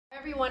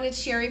Everyone, it's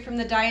Sherry from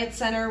the Diet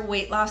Center,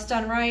 Weight Loss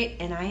Done Right,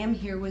 and I am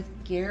here with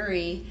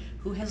Gary,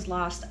 who has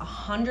lost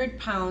 100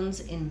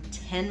 pounds in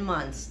 10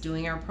 months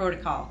doing our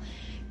protocol.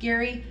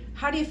 Gary,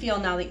 how do you feel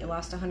now that you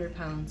lost 100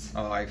 pounds?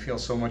 Oh, I feel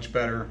so much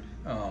better.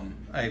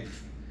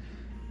 I've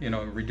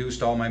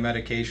reduced all my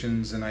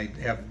medications, and I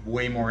have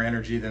way more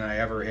energy than I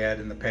ever had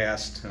in the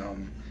past.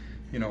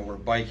 We're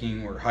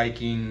biking, we're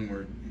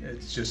hiking,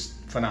 it's just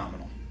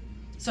phenomenal.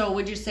 So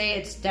would you say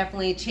it's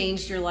definitely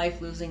changed your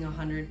life, losing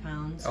 100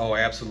 pounds? Oh,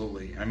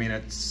 absolutely. I mean,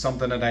 it's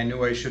something that I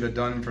knew I should have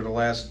done for the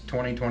last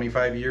 20,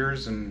 25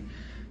 years and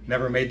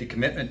never made the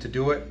commitment to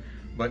do it.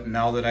 But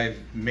now that I've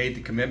made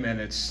the commitment,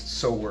 it's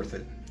so worth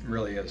it. It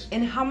really is.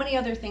 And how many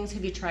other things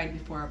have you tried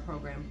before our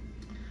program?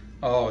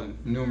 Oh,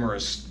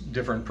 numerous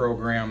different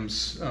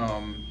programs,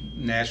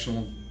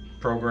 national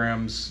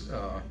programs,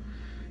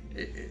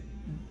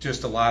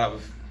 just a lot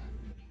of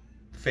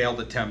failed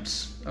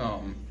attempts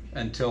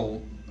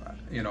until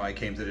I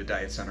came to the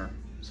Diet Center.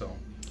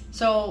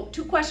 So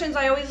 2 questions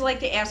I always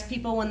like to ask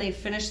people when they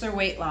finish their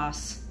weight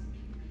loss.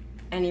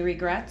 Any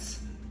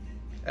regrets?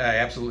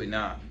 Absolutely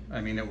not.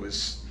 I mean,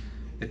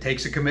 it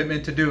takes a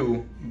commitment to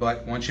do,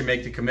 but once you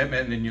make the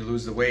commitment and then you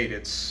lose the weight,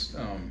 it's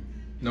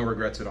no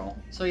regrets at all.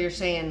 So you're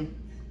saying,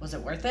 was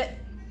it worth it?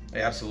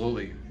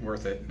 Absolutely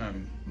worth it.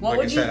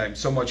 Like I said, I'm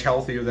so much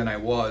healthier than I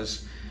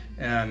was,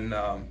 and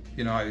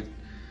I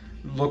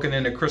looking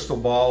in a crystal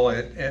ball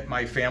at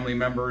my family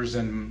members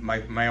and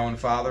my own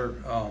father,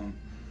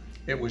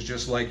 it was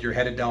just like you're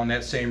headed down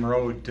that same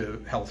road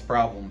to health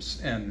problems,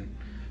 and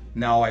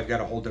now I've got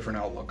a whole different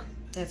outlook.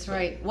 That's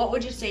right. What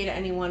would you say to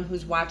anyone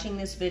who's watching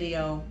this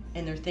video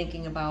and they're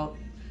thinking about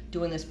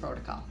doing this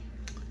protocol?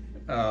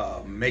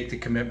 Make the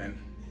commitment.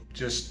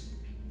 Just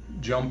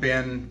jump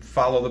in,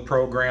 follow the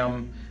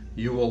program.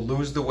 You will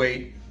lose the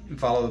weight and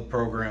follow the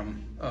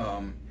program.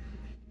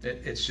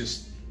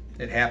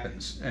 It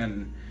happens.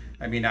 And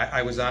I mean,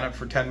 I was on it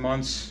for 10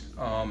 months.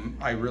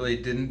 I really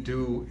didn't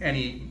do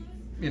any,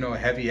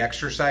 heavy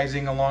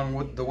exercising along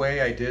with the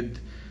way. I did,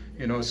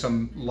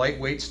 some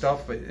lightweight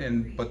stuff, but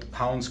the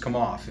pounds come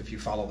off if you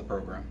follow the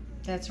program.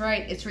 That's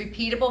right. It's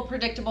repeatable,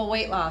 predictable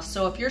weight loss.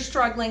 So if you're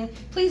struggling,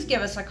 please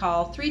give us a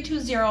call,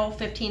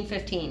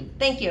 320-1515.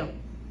 Thank you.